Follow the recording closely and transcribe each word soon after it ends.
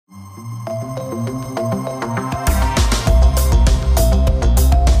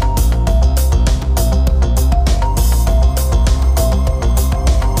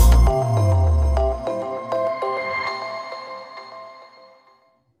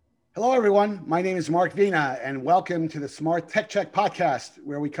Hello, everyone. My name is Mark Vina, and welcome to the Smart Tech Check podcast,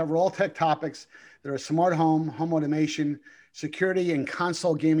 where we cover all tech topics that are smart home, home automation, security, and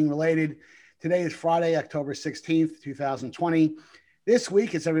console gaming related. Today is Friday, October 16th, 2020. This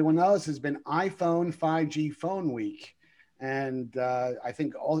week, as everyone knows, has been iPhone 5G phone week. And I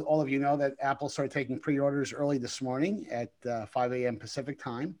think all of you know that Apple started taking pre-orders early this morning at 5 a.m. Pacific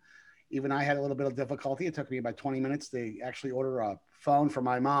time. Even I had a little bit of difficulty. It took me about 20 minutes to actually order a phone for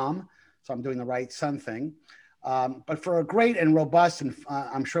my mom. So I'm doing the right son thing. But for a great and robust, and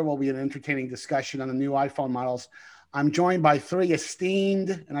I'm sure will be an entertaining discussion on the new iPhone models, I'm joined by three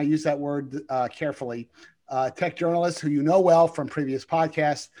esteemed, and I use that word carefully, tech journalists who you know well from previous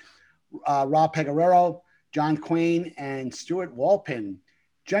podcasts, Rob Pegoraro, John Quain, and Stuart Walpin.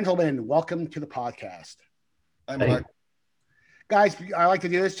 Gentlemen, welcome to the podcast. I'm Mark. Guys, I like to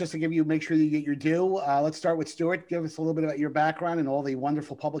do this just to make sure you get your due. Let's start with Stuart. Give us a little bit about your background and all the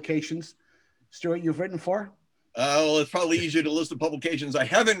wonderful publications, Stuart, you've written for. Well, it's probably easier to list the publications I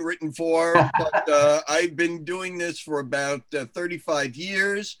haven't written for, but I've been doing this for about 35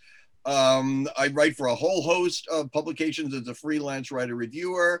 years. I write for a whole host of publications as a freelance writer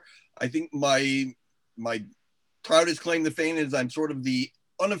reviewer. I think my proudest claim to fame is I'm sort of the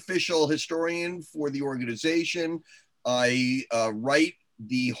unofficial historian for the organization. I write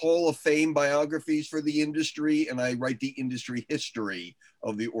the Hall of Fame biographies for the industry, and I write the industry history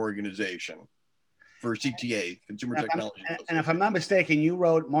of the organization for CTA, Consumer Technology. And if I'm not mistaken, you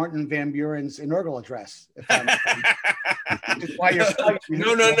wrote Martin Van Buren's inaugural address. No.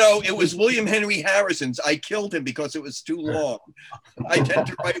 It was William Henry Harrison's. I killed him because it was too long. I tend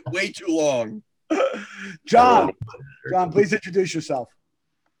to write way too long. John, please introduce yourself.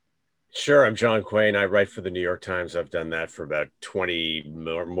 Sure. I'm John Quain. I write for the New York Times. I've done that for about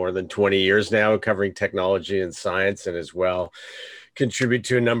more than 20 years now, covering technology and science, and as well contribute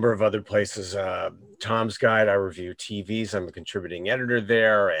to a number of other places. Tom's Guide, I review TVs. I'm a contributing editor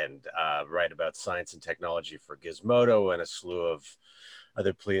there, and write about science and technology for Gizmodo and a slew of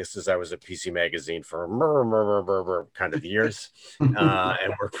other places. I was at PC Magazine for kind of years, and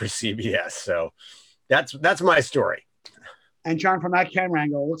work for CBS. So that's my story. And John, from that camera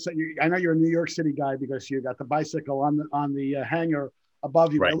angle, looks like I know you're a New York City guy because you got the bicycle on the hanger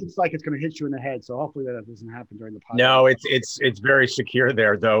above you. Right. But it looks like it's going to hit you in the head. So hopefully that doesn't happen during the podcast. No, it's very secure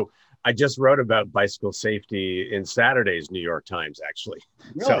there, though. I just wrote about bicycle safety in Saturday's New York Times, actually.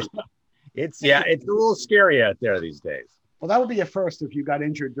 Really? So it's a little scary out there these days. Well, that would be a first if you got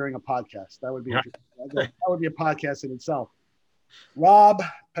injured during a podcast. That would be that would be a podcast in itself. Rob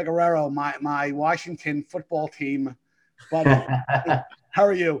Pegoraro, my Washington football team. But how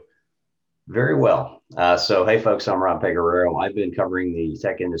are you? Very well. So, hey, folks, I'm Rob Pegoraro. I've been covering the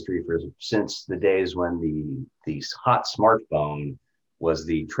tech industry since the days when the hot smartphone was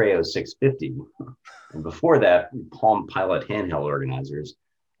the Treo 650. And before that, Palm Pilot handheld organizers.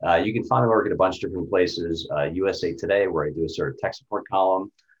 You can find me work at a bunch of different places. USA Today, where I do a sort of tech support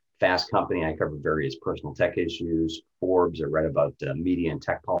column. Fast Company, I cover various personal tech issues. Forbes, I read about media and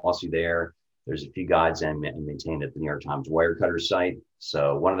tech policy there. There's a few guides I maintained at the New York Times Wirecutter site.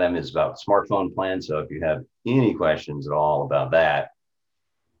 So one of them is about smartphone plans. So if you have any questions at all about that,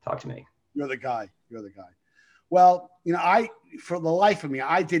 talk to me. You're the guy. Well, for the life of me,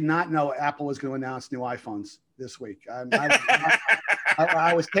 I did not know Apple was going to announce new iPhones this week.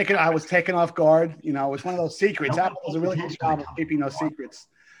 I was taken off guard. It was one of those secrets. Apple does a really good job of keeping those secrets.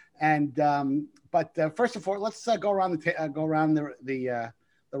 And but first of all, let's go around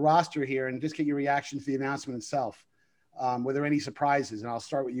the roster here and just get your reaction to the announcement itself. Were there any surprises? And I'll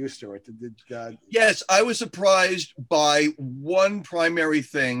start with you, Stuart. Yes, I was surprised by one primary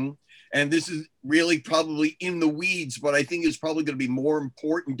thing, and this is really probably in the weeds, but I think it's probably going to be more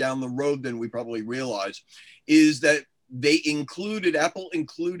important down the road than we probably realize, is that Apple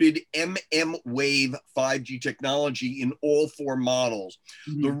included mmWave 5G technology in all four models.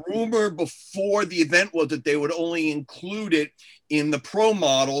 Mm-hmm. The rumor before the event was that they would only include it in the Pro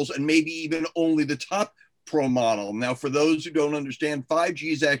models and maybe even only the top Pro model. Now, for those who don't understand,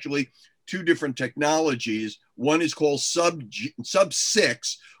 5G is actually two different technologies. One is called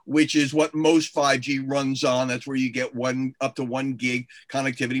Sub-6, which is what most 5G runs on. That's where you get up to 1 gig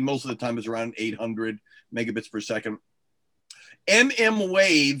connectivity. Most of the time it's around 800 megabits per second.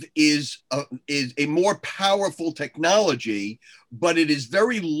 mmWave is a more powerful technology, but it is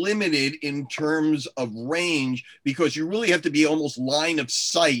very limited in terms of range because you really have to be almost line of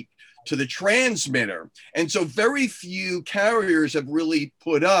sight to the transmitter. And so very few carriers have really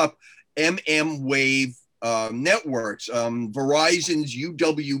put up mmWave networks. Verizon's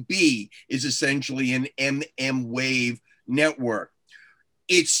UWB is essentially an mmWave network.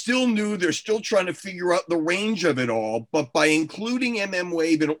 it's still new. They're still trying to figure out the range of it all. But by including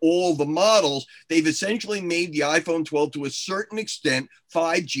mmWave in all the models, they've essentially made the iPhone 12 to a certain extent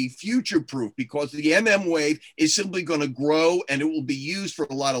 5G future-proof, because the mmWave is simply going to grow and it will be used for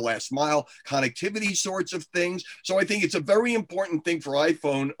a lot of last mile connectivity sorts of things. So I think it's a very important thing for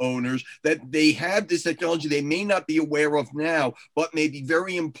iPhone owners that they have this technology they may not be aware of now, but may be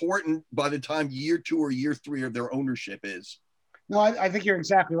very important by the time year 2 or year 3 of their ownership is. No, I think you're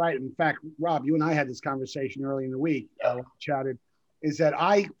exactly right. In fact, Rob, you and I had this conversation early in the week, chatted, is that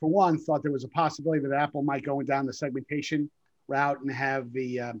I, for one, thought there was a possibility that Apple might go down the segmentation route and have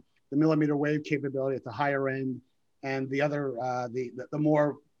the millimeter wave capability at the higher end, and the other, the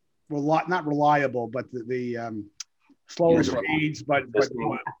more, not reliable, but the slower speeds, but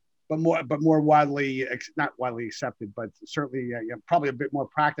more widely, not widely accepted, but certainly probably a bit more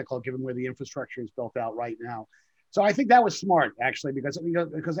practical given where the infrastructure is built out right now. So I think that was smart, actually,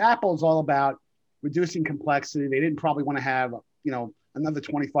 because Apple is all about reducing complexity. They didn't probably want to have, another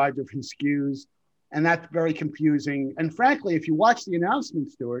 25 different SKUs, and that's very confusing. And frankly, if you watch the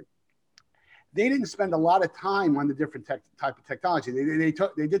announcement, Stuart, they didn't spend a lot of time on the different type of technology. They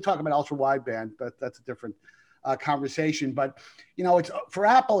did talk about ultra wideband, but that's a different conversation. But it's for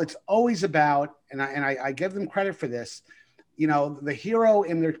Apple, it's always about, and I give them credit for this. The hero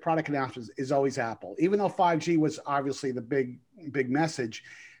in their product announcements is always Apple. Even though 5G was obviously the big message,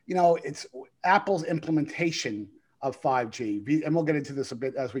 it's Apple's implementation of 5G. And we'll get into this a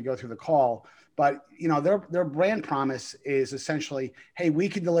bit as we go through the call. But, their brand promise is essentially, hey, we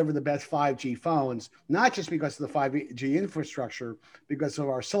can deliver the best 5G phones, not just because of the 5G infrastructure, because of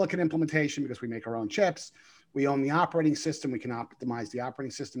our silicon implementation, because we make our own chips. We own the operating system. We can optimize the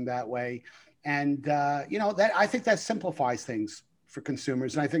operating system that way. And, that I think that simplifies things for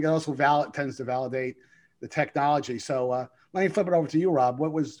consumers. And I think it also tends to validate the technology. So let me flip it over to you, Rob.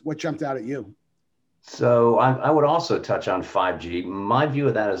 What jumped out at you? So I would also touch on 5G. My view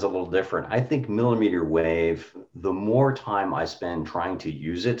of that is a little different. I think millimeter wave, the more time I spend trying to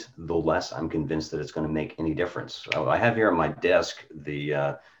use it, the less I'm convinced that it's going to make any difference. So I have here on my desk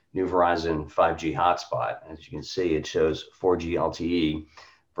the new Verizon 5G hotspot. As you can see, it shows 4G LTE.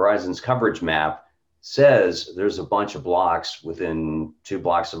 Verizon's coverage map says there's a bunch of blocks within 2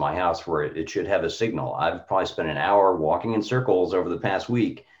 blocks of my house where it should have a signal. I've probably spent an hour walking in circles over the past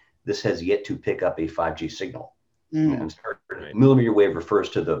week. This has yet to pick up a 5G signal. Millimeter wave refers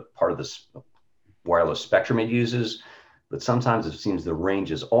to the part of the wireless spectrum it uses, but sometimes it seems the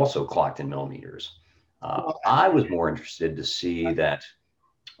range is also clocked in millimeters. I was more interested to see that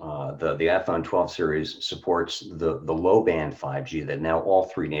the iPhone 12 series supports the low band 5G that now all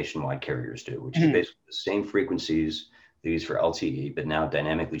 3 nationwide carriers do, which is basically the same frequencies they use for LTE, but now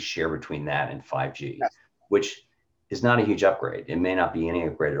dynamically share between that and 5G, which is not a huge upgrade. It may not be any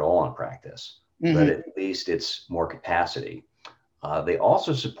upgrade at all in practice, but at least it's more capacity. They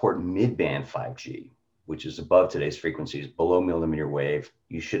also support mid-band 5G, which is above today's frequencies, below millimeter wave.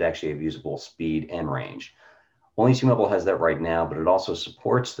 You should actually have usable speed and range. Only T-Mobile has that right now, but it also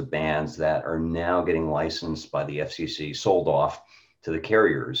supports the bands that are now getting licensed by the FCC, sold off to the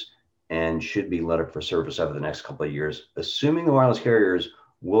carriers, and should be let up for service over the next couple of years, assuming the wireless carriers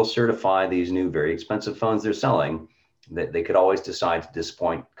will certify these new very expensive phones they're selling. That they could always decide to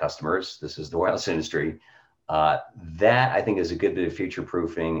disappoint customers. This is the wireless industry. That I think is a good bit of future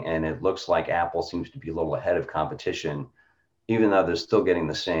proofing, and it looks like Apple seems to be a little ahead of competition, even though they're still getting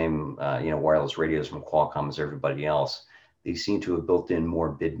the same wireless radios from Qualcomm as everybody else. They seem to have built in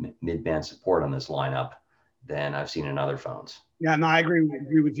more mid-band support on this lineup than I've seen in other phones. Yeah, no, I agree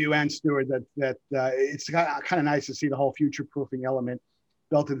with you and Stuart that it's kind of nice to see the whole future proofing element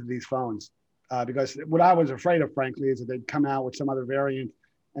built into these phones. Because what I was afraid of, frankly, is that they'd come out with some other variant,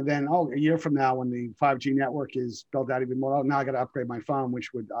 and then, a year from now, when the 5G network is built out even more, now I got to upgrade my phone,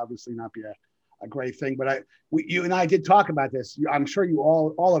 which would obviously not be a great thing. But you and I did talk about this. I'm sure you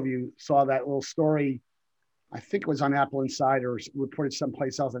all of you saw that little story. I think it was on Apple Insider, or reported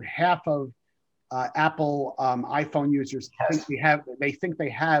someplace else, that half of Apple iPhone users think they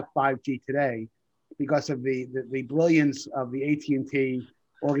have 5G today because of the brilliance of the AT&T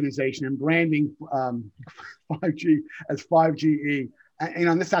organization and branding 5G as 5GE.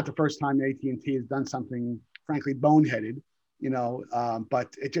 And this is not the first time AT&T has done something, frankly, boneheaded,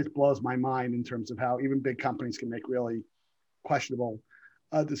 but it just blows my mind in terms of how even big companies can make really questionable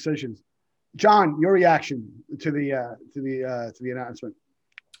decisions. John, your reaction to the announcement?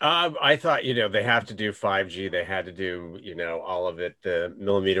 I thought, they have to do 5G. They had to do, all of it. The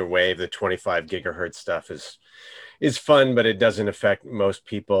millimeter wave, the 25 gigahertz stuff is is fun, but it doesn't affect most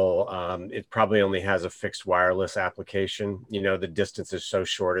people. It probably only has a fixed wireless application. The distance is so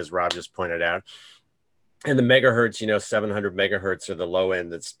short, as Rob just pointed out. And the megahertz, 700 megahertz are the low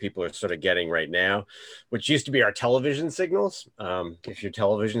end that people are sort of getting right now, which used to be our television signals. If your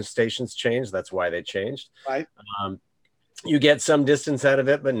television stations changed, that's why they changed. Right. You get some distance out of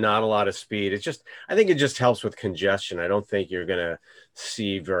it, but not a lot of speed. I think it just helps with congestion. I don't think you're going to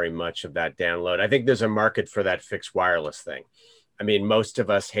see very much of that download. I think there's a market for that fixed wireless thing. I mean, most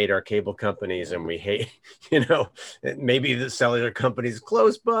of us hate our cable companies, and we hate, maybe the cellular companies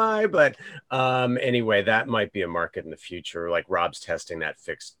close by, but anyway, that might be a market in the future, like Rob's testing that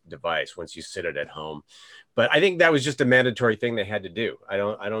fixed device once you sit it at home. But I think that was just a mandatory thing they had to do.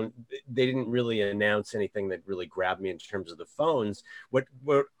 They didn't really announce anything that really grabbed me in terms of the phones. What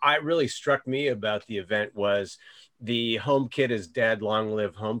really struck me about the event was the HomeKit is dead, long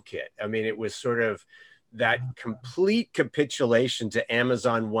live HomeKit. I mean, it was sort of that complete capitulation to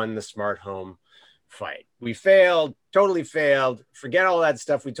Amazon won the smart home fight. We failed, totally failed. Forget all that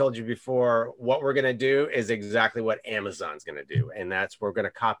stuff we told you before. What we're going to do is exactly what Amazon's going to do. And we're going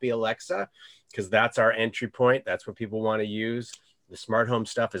to copy Alexa, because that's our entry point. That's what people want to use. The smart home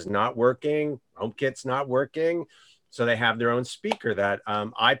stuff is not working. HomeKit's not working. So they have their own speaker, that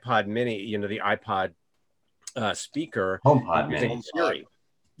iPod mini, the iPod speaker. HomePod mini. Siri.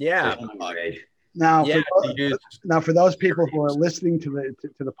 Yeah. Now, for those people who are listening to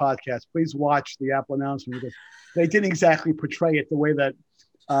the podcast, please watch the Apple announcement, because they didn't exactly portray it the way that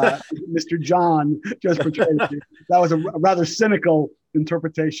Mr. John just portrayed it. That was a rather cynical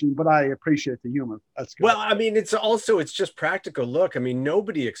interpretation, but I appreciate the humor. That's good. Well, I mean, it's just practical. Look, I mean,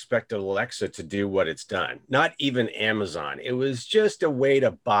 nobody expected Alexa to do what it's done. Not even Amazon. It was just a way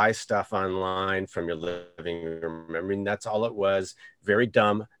to buy stuff online from your living room. I mean, that's all it was. Very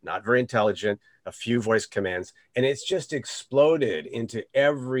dumb, not very intelligent, a few voice commands. And it's just exploded into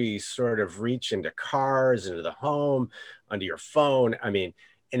every sort of reach, into cars, into the home, onto your phone. I mean,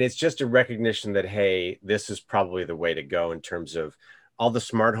 and it's just a recognition that, hey, this is probably the way to go in terms of all the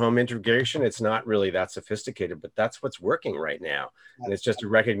smart home integration. It's not really that sophisticated, but that's what's working right now. And it's just a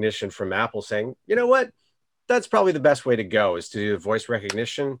recognition from Apple saying, you know what, that's probably the best way to go, is to do voice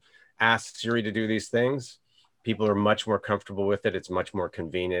recognition, ask Siri to do these things. People are much more comfortable with it. It's much more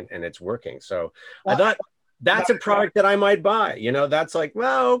convenient, and it's working. So I thought that's a product that I might buy. That's like,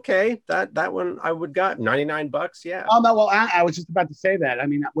 well, okay, that one I would got $99. Yeah. Oh no, well, I was just about to say that. I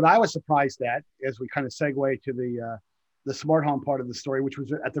mean, what I was surprised at, as we kind of segue to the smart home part of the story, which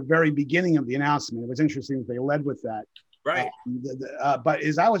was at the very beginning of the announcement. It was interesting that they led with that. Right. But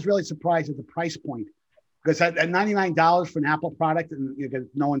I was really surprised at the price point, because at $99 for an Apple product, and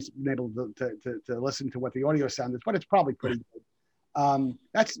no one's been able to listen to what the audio sound is, but it's probably pretty good.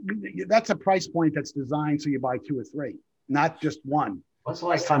 That's a price point that's designed so you buy 2 or 3, not just one. When's the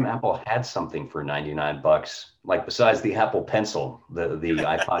last time Apple had something for $99? Like, besides the Apple Pencil, the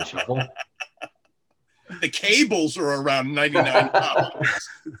iPod Shuffle? The cables are around $99.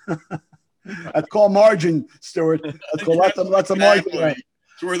 That's called margin, Stuart. That's called lots of margin. Right?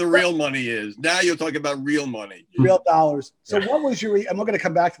 It's where the real money is. Now you're talking about real money. Real dollars. So what was your, and we're going to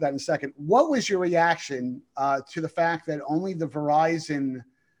come back to that in a second. What was your reaction to the fact that only the Verizon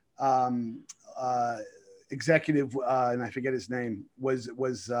executive, and I forget his name, was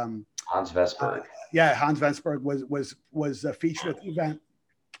Hans Vestberg. Hans Vestberg was featured at the event.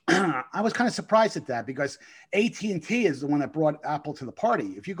 I was kind of surprised at that, because AT&T is the one that brought Apple to the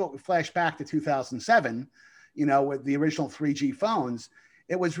party. If you flash back to 2007, with the original 3G phones,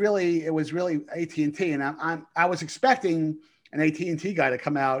 it was really AT&T, and I was expecting an AT&T guy to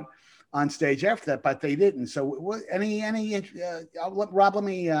come out on stage after that, but they didn't. So Rob, let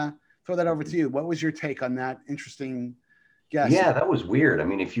me throw that over to you. What was your take on that interesting guess? Yeah, that was weird. I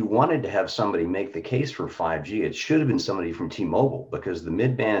mean, if you wanted to have somebody make the case for 5G, it should have been somebody from T-Mobile, because the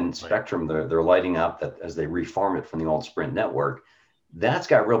mid-band spectrum they're lighting up, that as they reform it from the old Sprint network, that's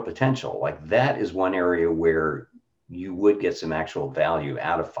got real potential. Like, that is one area where you would get some actual value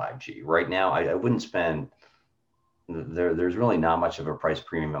out of 5G. Right now, I wouldn't spend, there's really not much of a price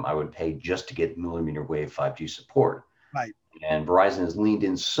premium I would pay just to get millimeter wave 5G support. Right. And Verizon has leaned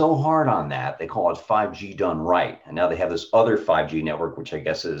in so hard on that. They call it 5G done right. And now they have this other 5G network, which I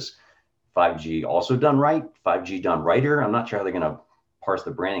guess is 5G also done right, 5G done righter. I'm not sure how they're going to parse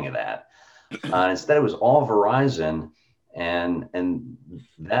the branding of that. Instead, it was all Verizon. And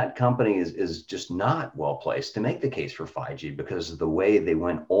that company is just not well placed to make the case for 5G, because of the way they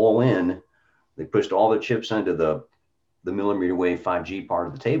went all in. They pushed all their chips into the millimeter wave 5G part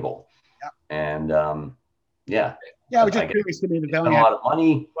of the table. Yep. And Yeah, I was just curious to me that they spent only a had lot of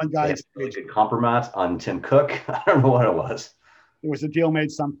money. one They guy. had really good compromise on Tim Cook. I don't know what it was. There was a deal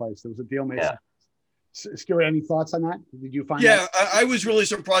made someplace. There was a deal made. Yeah. Stuart, any thoughts on that? Did you find Yeah, that? I was really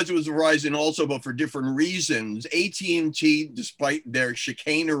surprised it was Verizon also, but for different reasons. AT&T, despite their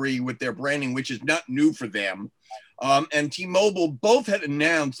chicanery with their branding, which is not new for them, and T-Mobile both had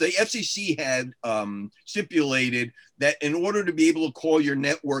announced, the FCC had stipulated that in order to be able to call your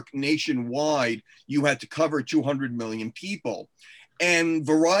network nationwide, you had to cover 200 million people. And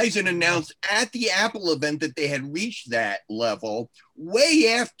Verizon announced at the Apple event that they had reached that level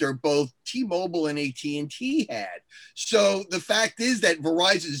way after both T-Mobile and AT&T had. So the fact is that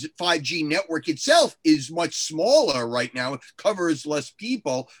Verizon's 5G network itself is much smaller right now. It covers less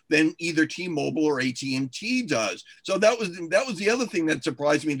people than either T-Mobile or AT&T does. So that was the other thing that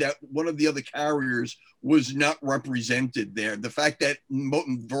surprised me, that one of the other carriers was not represented there. The fact that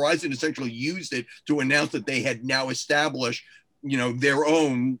Verizon essentially used it to announce that they had now established their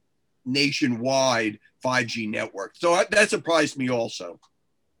own nationwide 5G network. So that surprised me also.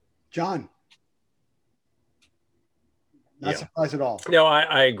 John? Not surprised at all. No,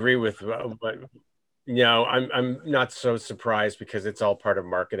 I agree with, but I'm not so surprised because it's all part of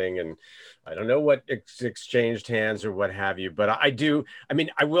marketing, and I don't know what exchanged hands or what have you, but I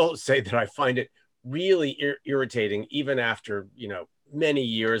will say that I find it really irritating, even after, many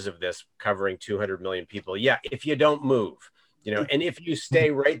years of this covering 200 million people. Yeah, if you don't move, and if you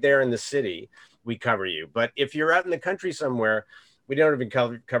stay right there in the city, we cover you. But if you're out in the country somewhere, we don't even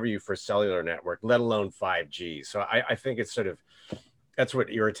cover you for cellular network, let alone 5G. So I think it's that's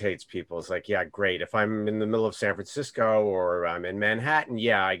what irritates people. It's like, yeah, great. If I'm in the middle of San Francisco or I'm in Manhattan,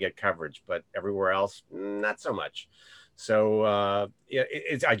 yeah, I get coverage, but everywhere else, not so much. So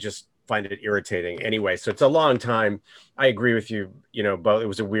I just find it irritating anyway. So it's a long time. I agree with you, but it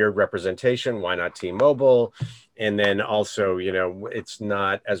was a weird representation. Why not T-Mobile? And then also, it's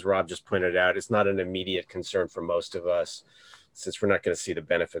not, as Rob just pointed out, it's not an immediate concern for most of us, since we're not going to see the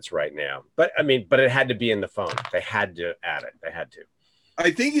benefits right now. But it had to be in the phone. They had to add it. They had to. I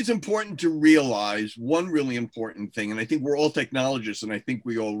think it's important to realize one really important thing, and I think we're all technologists, and I think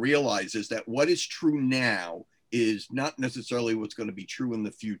we all realize, is that what is true now is not necessarily what's going to be true in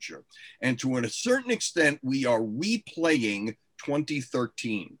the future. And to a certain extent, we are replaying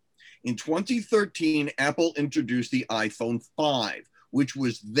 2013. In 2013, Apple introduced the iPhone 5, which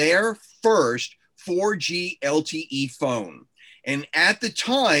was their first 4G LTE phone. And at the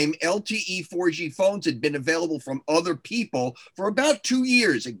time, LTE 4G phones had been available from other people for about 2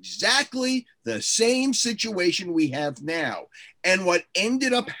 years, exactly the same situation we have now. And what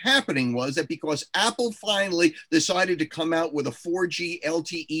ended up happening was that because Apple finally decided to come out with a 4G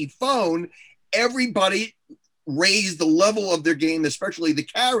LTE phone, everybody raise the level of their game, especially the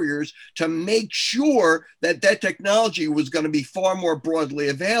carriers, to make sure that technology was going to be far more broadly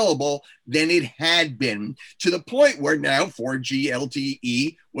available than it had been, to the point where now 4G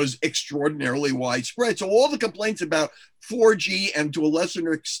LTE was extraordinarily widespread. So all the complaints about 4G and to a lesser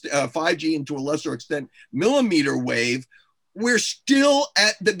 5G and to a lesser extent millimeter wave, we're still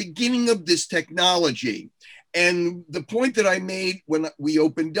at the beginning of this technology. And the point that I made when we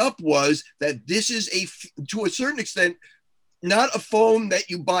opened up was that this is to a certain extent, not a phone that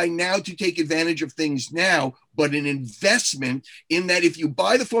you buy now to take advantage of things now, but an investment in that if you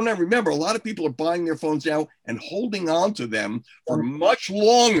buy the phone now, remember, a lot of people are buying their phones now and holding on to them for much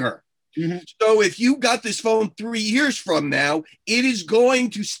longer. Mm-hmm. So if you got this phone 3 years from now, it is going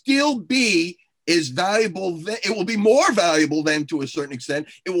to still be is valuable. It will be more valuable then to a certain extent.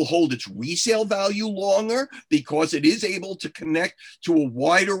 It will hold its resale value longer because it is able to connect to a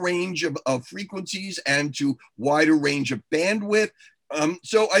wider range of frequencies and to wider range of bandwidth.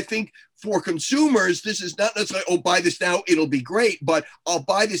 So I think for consumers, this is not necessarily, oh, buy this now, it'll be great, but I'll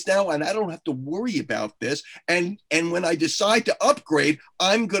buy this now and I don't have to worry about this. And when I decide to upgrade,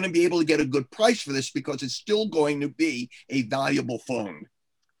 I'm going to be able to get a good price for this because it's still going to be a valuable phone.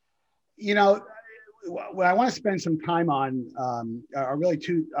 What I want to spend some time on are really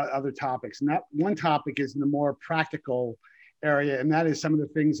two other topics. And that one topic is in the more practical area, and that is some of the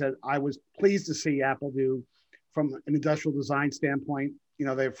things that I was pleased to see Apple do from an industrial design standpoint.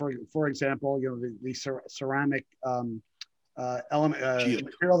 They, for example, the ceramic element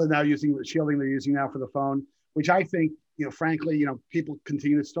material they're now using, the shielding they're using now for the phone, which I think, frankly, people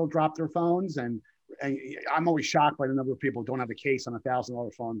continue to still drop their phones, and I'm always shocked by the number of people who don't have a case on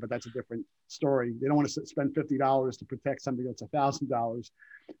 $1,000 phone, but that's a different story. They don't want to spend $50 to protect something that's $1,000.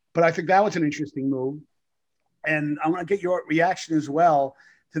 But I think that was an interesting move. And I want to get your reaction as well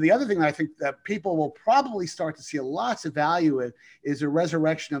to the other thing that I think that people will probably start to see lots of value in is a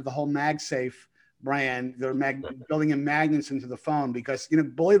resurrection of the whole MagSafe brand. They're building in magnets into the phone because,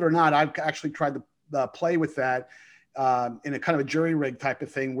 believe it or not, I've actually tried to play with that in a kind of a jury rig type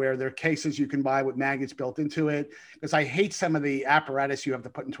of thing where there are cases you can buy with magnets built into it, because I hate some of the apparatus you have to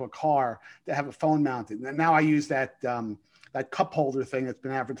put into a car to have a phone mounted. And now I use that cup holder thing that's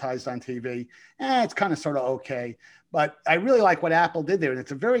been advertised on TV. It's kind of sort of okay. But I really like what Apple did there. And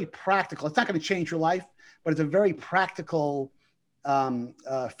it's a very practical, it's not going to change your life, but it's a very practical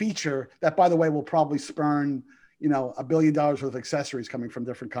feature that, by the way, will probably spurn, $1 billion worth of accessories coming from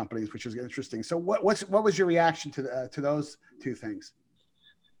different companies, which is interesting. So what was your reaction to those two things?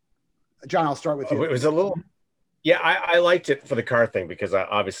 John, I'll start with you. It was a little, yeah, I liked it for the car thing because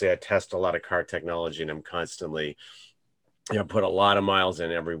obviously I test a lot of car technology and I'm constantly, put a lot of miles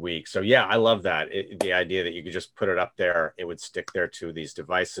in every week. So yeah, I love that. The idea that you could just put it up there, it would stick there to these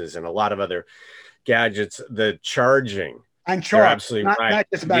devices and a lot lot of other gadgets. The charging, and charge, absolutely not, right. Not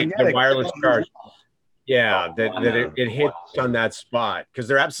just magnetic, the wireless charge. Yeah, it hits on that spot because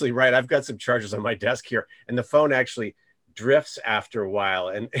they're absolutely right. I've got some chargers on my desk here, and the phone actually drifts after a while,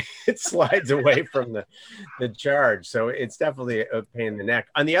 and it slides away from the charge. So it's definitely a pain in the neck.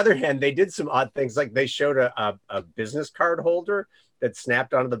 On the other hand, they did some odd things, like they showed a business card holder that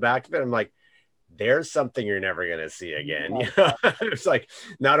snapped onto the back of it. I'm like, there's something you're never going to see again. It's like,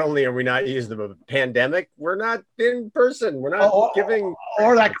 not only are we not using the pandemic, we're not in person. We're not giving.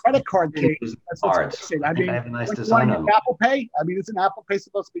 Or that credit card case. That's what's I mean, I have a nice design on Apple Pay. I mean, isn't Apple Pay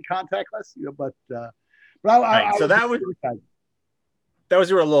supposed to be contactless? But so that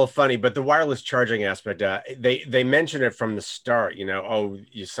was a little funny, but the wireless charging aspect, they mentioned it from the start,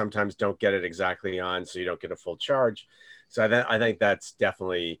 you sometimes don't get it exactly on, so you don't get a full charge. So I think that's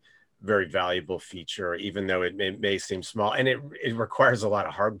definitely very valuable feature, even though it may seem small, and it requires a lot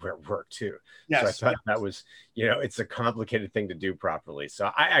of hardware work too. Yes. So I thought that was, it's a complicated thing to do properly. So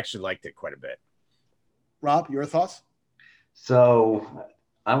I actually liked it quite a bit. Rob, your thoughts? So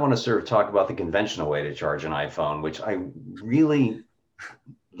I want to sort of talk about the conventional way to charge an iPhone, which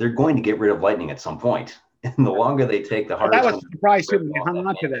they're going to get rid of Lightning at some point. And the longer they take, the harder. That was a surprise too. They hung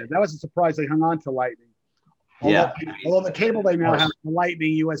on to that. That was a surprise. They hung on to Lightning. Although the cable they now have the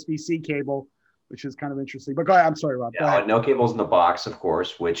Lightning USB-C cable, which is kind of interesting. But go ahead. I'm sorry, Rob. Yeah, no cables in the box, of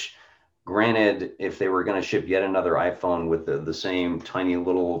course, which, granted, if they were going to ship yet another iPhone with the same tiny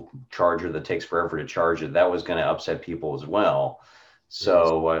little charger that takes forever to charge it, that was going to upset people as well.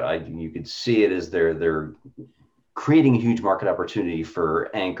 So you could see it as they're creating a huge market opportunity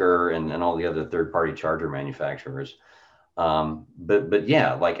for Anker and all the other third-party charger manufacturers. But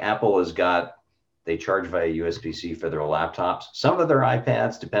yeah, like Apple has got, they charge via USB-C for their laptops, some of their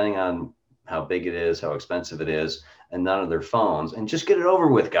iPads, depending on how big it is, how expensive it is, and none of their phones. And just get it over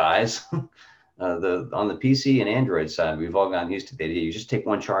with, guys. On the PC and Android side, we've all gotten used to the idea. You just take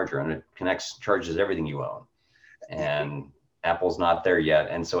one charger and it charges everything you own. And Apple's not there yet.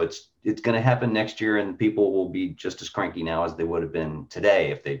 And so it's going to happen next year, and people will be just as cranky now as they would have been today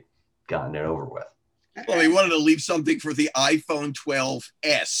if they'd gotten it over with. Well, they wanted to leave something for the iPhone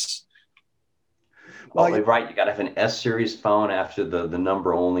 12s. Well, right. You got to have an S series phone after the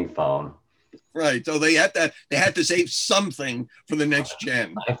number only phone. Right. So they had to save something for the next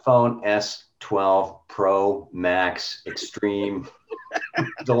gen. iPhone S12 Pro Max Extreme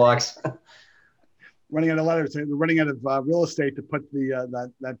Deluxe. Running out of letters. They're running out of real estate to put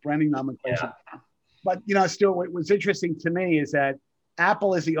that branding nomenclature. Yeah. But still, what was interesting to me is that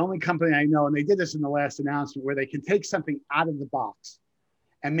Apple is the only company I know, and they did this in the last announcement, where they can take something out of the box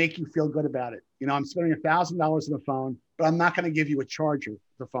and make you feel good about it. I'm spending $1,000 on a phone, but I'm not going to give you a charger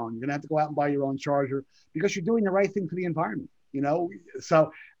for the phone. You're going to have to go out and buy your own charger because you're doing the right thing for the environment.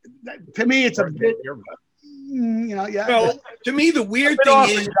 So to me, it's a bit, yeah. Well, to me, the weird thing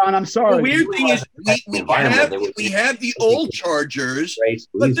is, John, I'm sorry. The weird thing is we have the old chargers,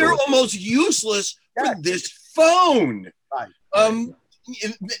 but they're almost useless for this phone. Right.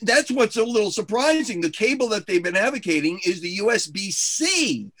 That's what's a little surprising. The cable that they've been advocating is the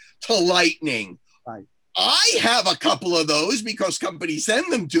USB-C to Lightning. Right. I have a couple of those because companies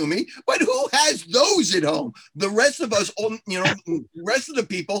send them to me, but who has those at home? The rest of us, the rest of the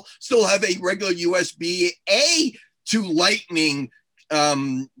people still have a regular USB-A to Lightning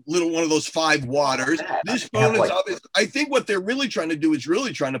little one of those 5 watters. This phone is obvious. I think what they're really trying to do is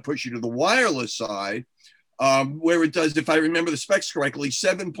really trying to push you to the wireless side. Where it does, if I remember the specs correctly,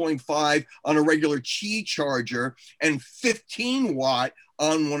 7.5 on a regular Qi charger and 15 watt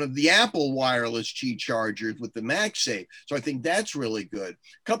on one of the Apple wireless Qi chargers with the MagSafe. So I think that's really good.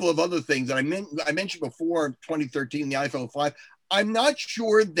 A couple of other things that I mentioned before, 2013, the iPhone 5. I'm not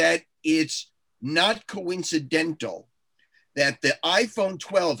sure that it's not coincidental that the iPhone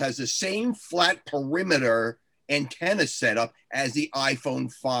 12 has the same flat perimeter antenna setup as the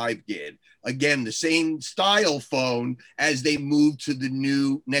iPhone 5 did. Again, the same style phone as they moved to the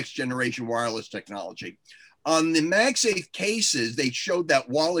new next generation wireless technology. On the MagSafe cases, they showed that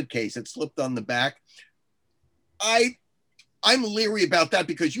wallet case that slipped on the back. I'm leery about that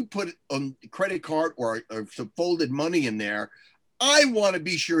because you put a credit card or some folded money in there. I want to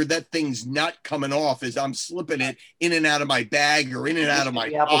be sure that thing's not coming off as I'm slipping it in and out of my bag or in and out of my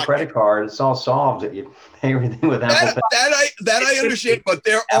Apple pocket. credit card. It's all solved. You pay everything with Apple Pay. That I understand, but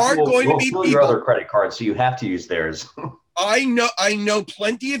there are going to be people. Your other credit cards, so you have to use theirs. I know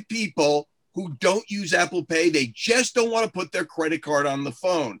plenty of people who don't use Apple Pay. They just don't want to put their credit card on the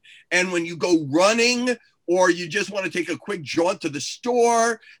phone. And when you go running, or you just want to take a quick jaunt to the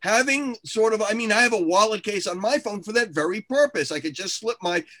store, having sort of, I have a wallet case on my phone for that very purpose. I could just slip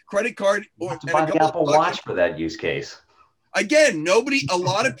my credit card. You have to buy the Apple Watch for that use case. Again, a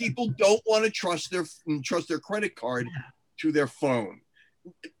lot of people don't want to trust their credit card to their phone.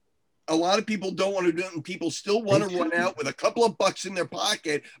 A lot of people don't want to do it, and people still want to run out with a couple of bucks in their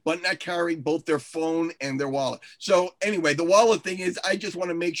pocket, but not carrying both their phone and their wallet. So anyway, the wallet thing is, I just want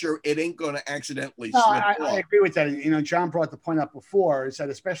to make sure it ain't going to accidentally slip off. I agree with that. John brought the point up before, is that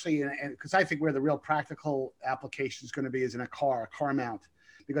especially because I think where the real practical application is going to be is in a car mount,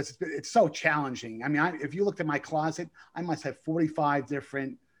 because it's so challenging. If you looked at my closet, I must have 45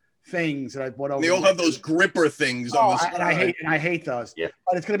 different things that I bought over. They all have those gripper things on the side. And I hate those. Yeah.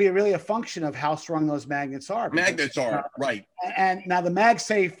 But it's going to be really a function of how strong those magnets are. Magnets are, right. And now the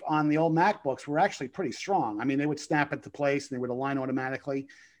MagSafe on the old MacBooks were actually pretty strong. They would snap into place and they would align automatically.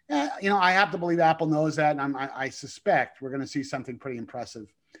 I have to believe Apple knows that, and I suspect we're going to see something pretty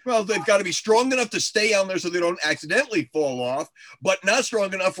impressive. Well, they've got to be strong enough to stay on there so they don't accidentally fall off, but not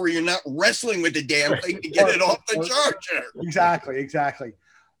strong enough where you're not wrestling with the damn thing to get it off the charger. Exactly.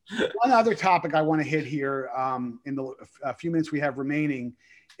 One other topic I want to hit here in the few minutes we have remaining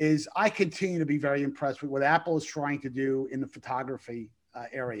is I continue to be very impressed with what Apple is trying to do in the photography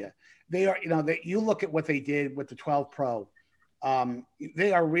area. They are, you look at what they did with the 12 Pro.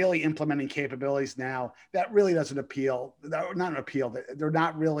 They are really implementing capabilities now that really doesn't appeal. They're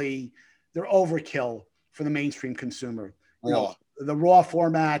overkill for the mainstream consumer. The RAW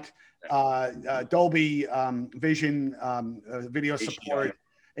format, Dolby Vision video support.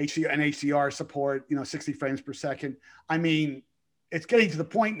 HDR support, 60 frames per second. It's getting to the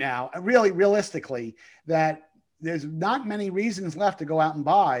point now, really realistically, that there's not many reasons left to go out and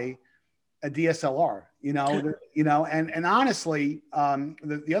buy a DSLR, and honestly,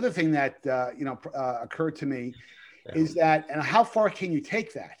 the other thing that, occurred to me is that, and how far can you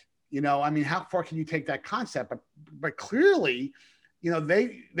take that? How far can you take that concept? But clearly,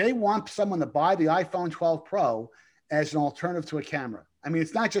 they want someone to buy the iPhone 12 Pro as an alternative to a camera.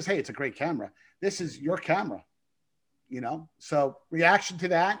 It's not just, hey, it's a great camera. This is your camera, So reaction to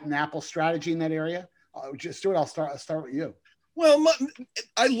that and Apple's strategy in that area. Stuart, I'll start with you. Well,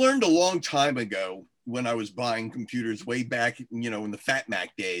 I learned a long time ago when I was buying computers way back, in the Fat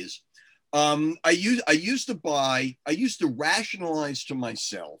Mac days. I used to rationalize to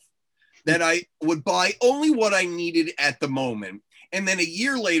myself that I would buy only what I needed at the moment, and then a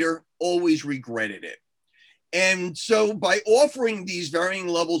year later, always regretted it. And so by offering these varying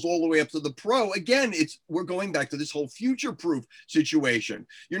levels all the way up to the Pro, again, we're going back to this whole future-proof situation.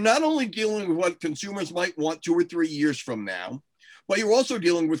 You're not only dealing with what consumers might want 2 or 3 years from now, but you're also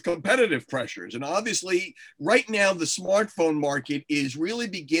dealing with competitive pressures. And obviously, right now, the smartphone market is really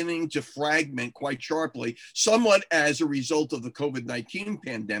beginning to fragment quite sharply, somewhat as a result of the COVID-19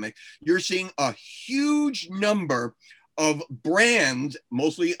 pandemic. You're seeing a huge number of brands,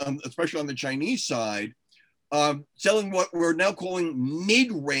 mostly, especially on the Chinese side, selling what we're now calling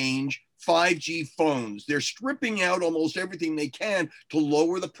mid-range 5G phones. They're stripping out almost everything they can to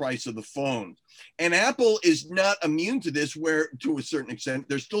lower the price of the phone. And Apple is not immune to this, where to a certain extent,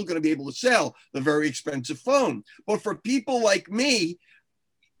 they're still going to be able to sell the very expensive phone. But for people like me,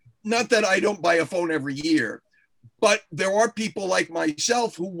 not that I don't buy a phone every year, but there are people like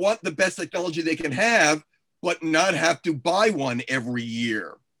myself who want the best technology they can have, but not have to buy one every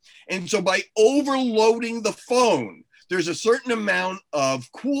year. And so by overloading the phone, there's a certain amount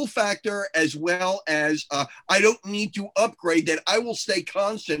of cool factor as well as I don't need to upgrade, that I will stay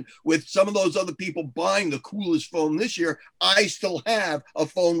constant with some of those other people buying the coolest phone this year. I still have a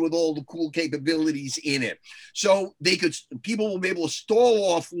phone with all the cool capabilities in it. So people will be able to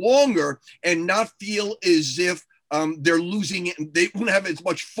stall off longer and not feel as if they're losing it. They won't have as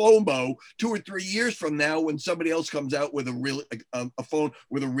much FOMO 2 or 3 years from now when somebody else comes out with a phone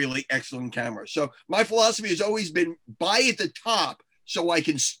with a really excellent camera. So my philosophy has always been buy at the top so I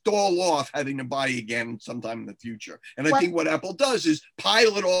can stall off having to buy again sometime in the future. And I think what Apple does is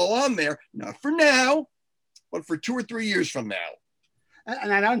pile it all on there, not for now, but for 2 or 3 years from now.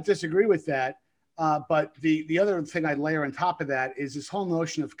 And I don't disagree with that. But the other thing I'd layer on top of that is this whole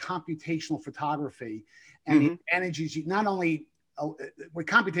notion of computational photography and the advantages, not only what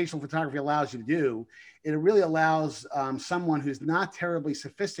computational photography allows you to do, it really allows someone who's not terribly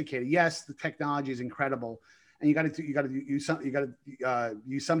sophisticated. Yes, the technology is incredible, and you got to use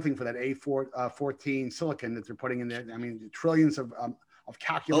something for that A14 silicon that they're putting in there. I mean, trillions of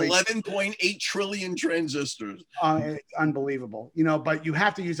calculations. 11.8 trillion transistors. It's unbelievable, but you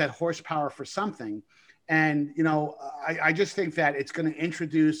have to use that horsepower for something. And, I just think that it's going to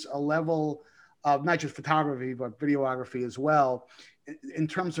introduce a level of not just photography, but videography as well, in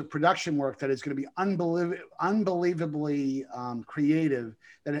terms of production work that is going to be unbelievably creative,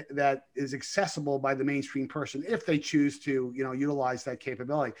 that is accessible by the mainstream person if they choose to, utilize that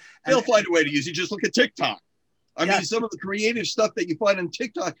capability. They'll find a way to use it. Just look at TikTok. I mean, some of the creative stuff that you find on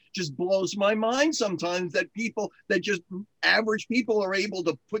TikTok just blows my mind sometimes, that just average people are able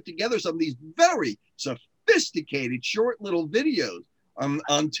to put together some of these very sophisticated short little videos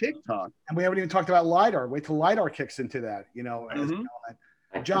on TikTok. And we haven't even talked about LiDAR. Wait till LiDAR kicks into that,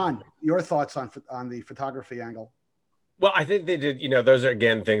 John, your thoughts on the photography angle? Well, I think they did, those are,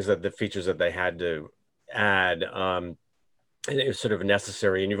 again, things that the features that they had to add. And it was sort of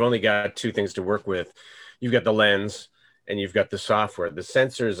necessary. And you've only got 2 things to work with. You've got the lens and you've got the software. The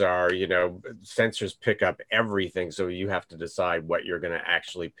sensors are, sensors pick up everything. So you have to decide what you're going to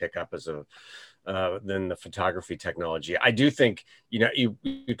actually pick up as then the photography technology. I do think, you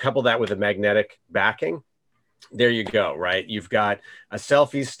couple that with a magnetic backing. There you go, right? You've got a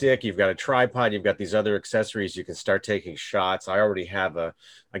selfie stick, you've got a tripod, you've got these other accessories. You can start taking shots. I already have a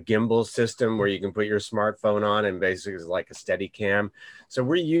gimbal system where you can put your smartphone on and basically it's like a steady cam. So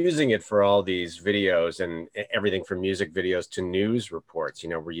we're using it for all these videos and everything from music videos to news reports.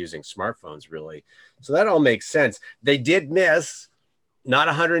 We're using smartphones really. So that all makes sense. They did miss not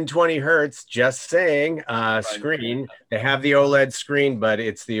 120 hertz, just saying, screen. They have the OLED screen, but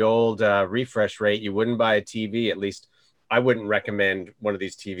it's the old refresh rate. You wouldn't buy a TV. At least I wouldn't recommend one of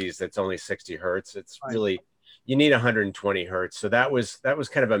these TVs that's only 60 hertz. It's really, you need 120 hertz. So that was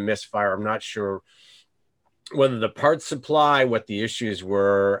kind of a misfire. I'm not sure whether the parts supply, what the issues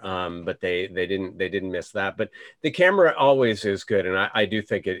were, but they didn't miss that. But the camera always is good, and I do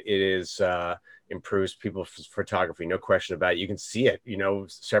think it is improves people's photography, no question about it. You can see it,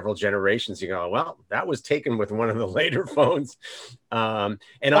 several generations. You go, well, that was taken with one of the later phones, and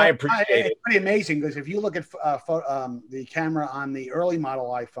I appreciate it. It's pretty amazing because if you look at the camera on the early model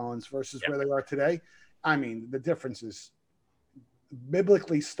iPhones versus where they are today, I mean, the difference is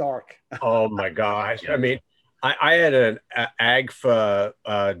biblically stark. Oh my gosh! I mean, I had an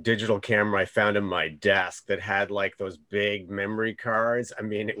Agfa digital camera I found in my desk that had like those big memory cards. I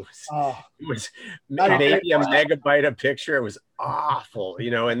mean, it was maybe a megabyte a picture. It was awful.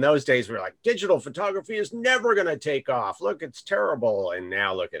 In those days we were like, digital photography is never going to take off. Look, it's terrible. And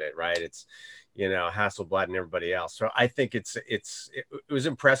now look at it, right? It's, Hasselblad and everybody else. So I think it was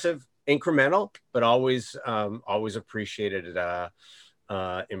impressive, incremental, but always appreciated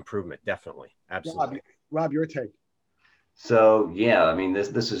improvement. Definitely. Absolutely. Rob, your take. So yeah, I mean,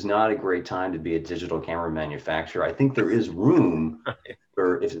 this is not a great time to be a digital camera manufacturer. I think there is room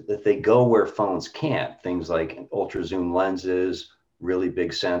for if they go where phones can't, things like ultra zoom lenses, really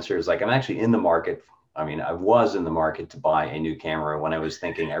big sensors. Like I'm actually in the market. I mean, I was in the market to buy a new camera when I was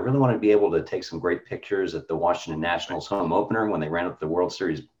thinking I really want to be able to take some great pictures at the Washington Nationals home opener when they ran up the World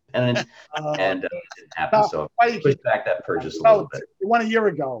Series pennant, and it didn't happen. So I pushed back that purchase a little bit. 1 year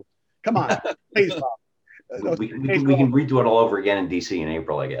ago. Come on, please, Bob. We can redo it all over again in DC in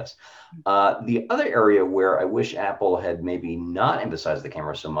April, I guess. The other area where I wish Apple had maybe not emphasized the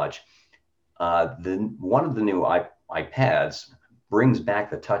camera so much, one of the new iPads brings back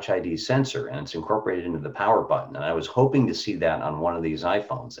the Touch ID sensor, and it's incorporated into the power button. And I was hoping to see that on one of these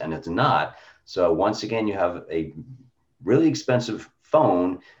iPhones, and it's not. So once again, you have a really expensive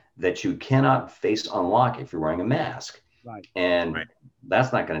phone that you cannot face unlock if you're wearing a mask. Right. And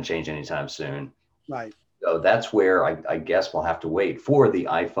that's not going to change anytime soon. Right. So that's where I guess we'll have to wait for the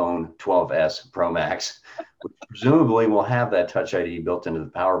iPhone 12s Pro Max, which presumably will have that Touch ID built into the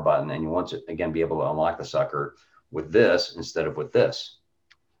power button, and you want to again be able to unlock the sucker with this instead of with this.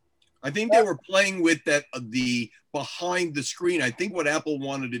 I think they were playing with that the behind the screen. I think what Apple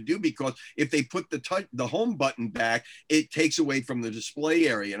wanted to do, because if they put the home button back, it takes away from the display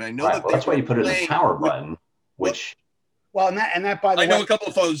area. And I know that that's why you put it in the power button, which and that by the way, I know a couple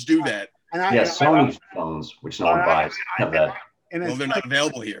of phones do that. And Sony phones, which no one buys, have that. Well, they're not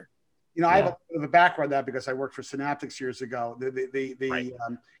available here. I have a bit of a background on that because I worked for Synaptics years ago. The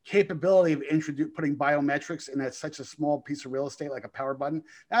capability of putting biometrics in such a small piece of real estate like a power button,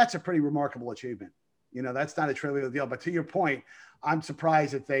 that's a pretty remarkable achievement. That's not a trivial deal. But to your point, I'm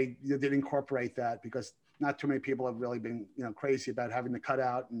surprised that they did incorporate that, because not too many people have really been crazy about having the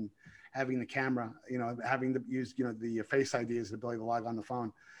cutout and having the camera, having to use the Face ID as the ability to log on the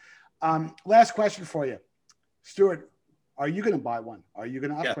phone. Last question for you, Stuart. Are you going to buy one? Are you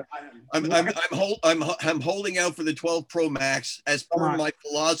going to upgrade? I'm holding out for the 12 Pro Max as per my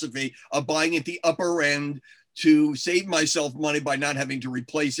philosophy of buying at the upper end to save myself money by not having to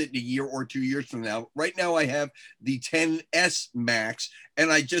replace it in a year or 2 years from now. Right now I have the 10S Max,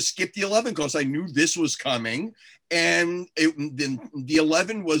 and I just skipped the 11 because I knew this was coming. And the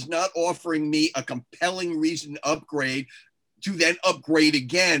 11 was not offering me a compelling reason to upgrade to then upgrade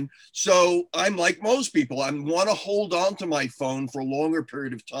again. So I'm like most people, I want to hold on to my phone for a longer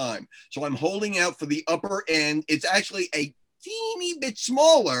period of time. So I'm holding out for the upper end. It's actually a teeny bit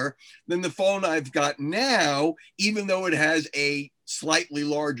smaller than the phone I've got now, even though it has a slightly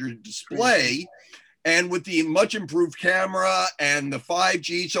larger display. And with the much improved camera and the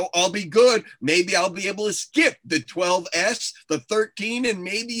 5G, so I'll be good. Maybe I'll be able to skip the 12S, the 13, and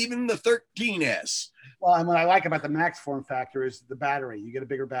maybe even the 13S. Well, and what I like about the Max form factor is the battery. You get a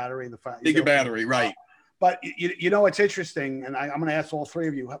bigger battery. Bigger battery, right. But what's interesting, and I'm going to ask all three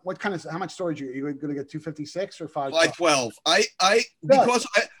of you, how much storage are you going to get? 256 or 512? Because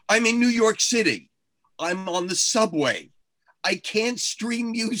I'm in New York City. I'm on the subway. I can't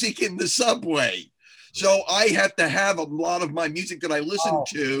stream music in the subway. So I have to have a lot of my music that I listen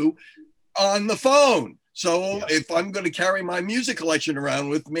to on the phone. So if I'm going to carry my music collection around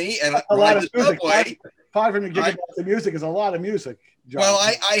with me and a lot of music, subway, 500 gigabytes of music is a lot of music, John. Well,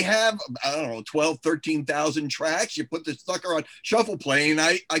 I have, 13,000 tracks. You put the sucker on shuffle play, and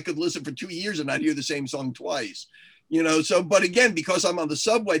I could listen for 2 years and I'd hear the same song twice. But again, because I'm on the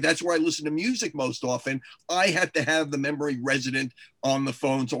subway, that's where I listen to music most often. I had to have the memory resident on the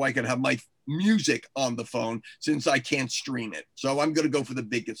phone so I could have my music on the phone, since I can't stream it. So I'm going to go for the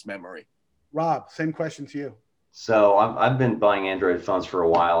biggest memory. Rob, same question to you. So I've been buying Android phones for a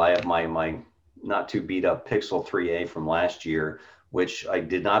while. I have my not too beat up Pixel 3a from last year, which I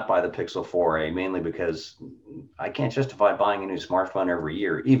did not buy the Pixel 4a, mainly because I can't justify buying a new smartphone every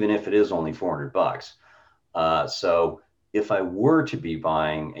year, even if it is only $400. So if I were to be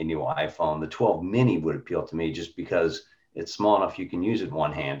buying a new iPhone, the 12 mini would appeal to me, just because it's small enough you can use it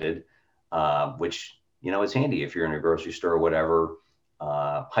one-handed, which, is handy if you're in a grocery store or whatever.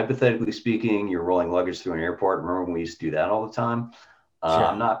 Hypothetically speaking, you're rolling luggage through an airport. Remember when we used to do that all the time?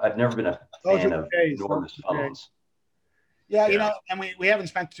 I've never been a fan of enormous phones. Yeah, and we haven't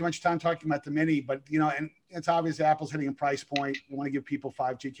spent too much time talking about the mini, but, and it's obvious Apple's hitting a price point. We want to give people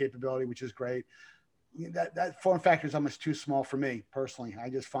 5G capability, which is great. That form factor is almost too small for me personally. I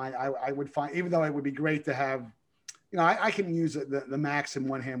just find, I would find, even though it would be great to have, I can use the Max in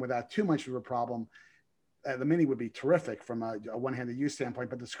one hand without too much of a problem. The mini would be terrific from a one-handed use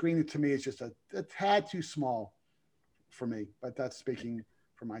standpoint, but the screen to me is just a tad too small for me. But that's speaking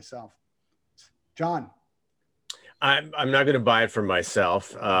for myself. John, I'm not going to buy it for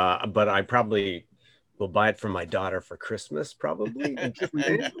myself, but I probably will buy it for my daughter for Christmas, probably.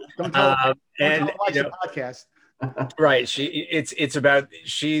 Don't tell her watch the podcast. Right. She's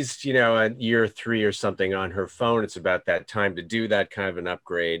a year 3 or something on her phone. It's about that time to do that kind of an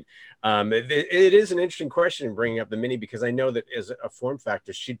upgrade. It is an interesting question bringing up the mini, because I know that as a form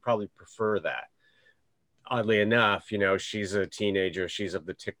factor, she'd probably prefer that. Oddly enough, she's a teenager, she's of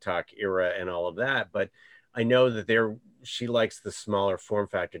the TikTok era and all of that, but I know that she likes the smaller form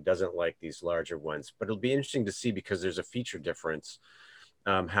factor, doesn't like these larger ones. But it'll be interesting to see, because there's a feature difference,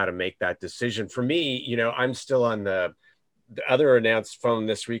 how to make that decision. For me, I'm still on the other announced phone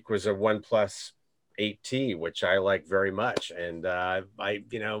this week was a OnePlus 8T, which I like very much. And a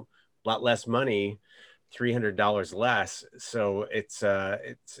lot less money, $300 less. So it's a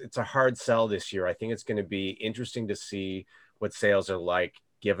hard sell this year. I think it's going to be interesting to see what sales are like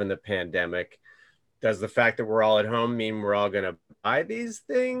given the pandemic. Does the fact that we're all at home mean we're all going to buy these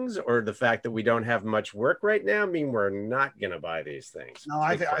things, or the fact that we don't have much work right now mean we're not going to buy these things? No,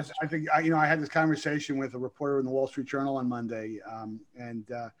 I think I had this conversation with a reporter in the Wall Street Journal on Monday, and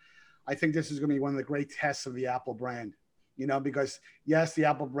I think this is going to be one of the great tests of the Apple brand. because yes, the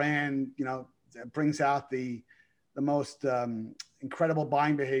Apple brand, brings out the most incredible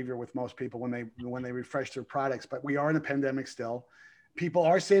buying behavior with most people when they refresh their products. But we are in a pandemic still. People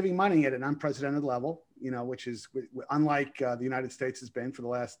are saving money at an unprecedented level, which is unlike the United States has been for the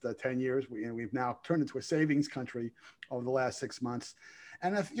last 10 years. We've now turned into a savings country over the last 6 months.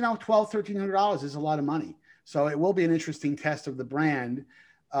 And if, $1,200, $1,300 is a lot of money. So it will be an interesting test of the brand.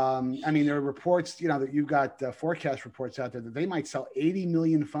 There are reports, that you've got forecast reports out there that they might sell 80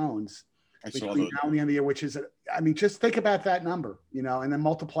 million phones between now and the end of the year, which is, just think about that number, and then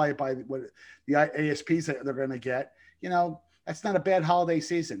multiply it by what the ASPs that they're going to get, that's not a bad holiday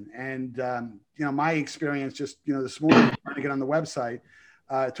season. And, my experience just, this morning trying to get on the website,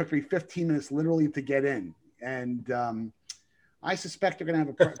 it took me 15 minutes literally to get in. And I suspect they're going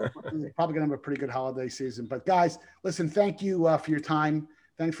to probably going to have a pretty good holiday season. But guys, listen, thank you for your time.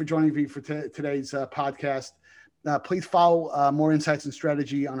 Thanks for joining me for today's podcast. Please follow More Insights and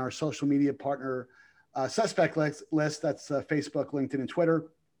Strategy on our social media partner suspect list. That's Facebook, LinkedIn, and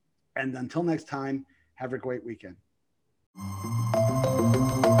Twitter. And until next time, have a great weekend.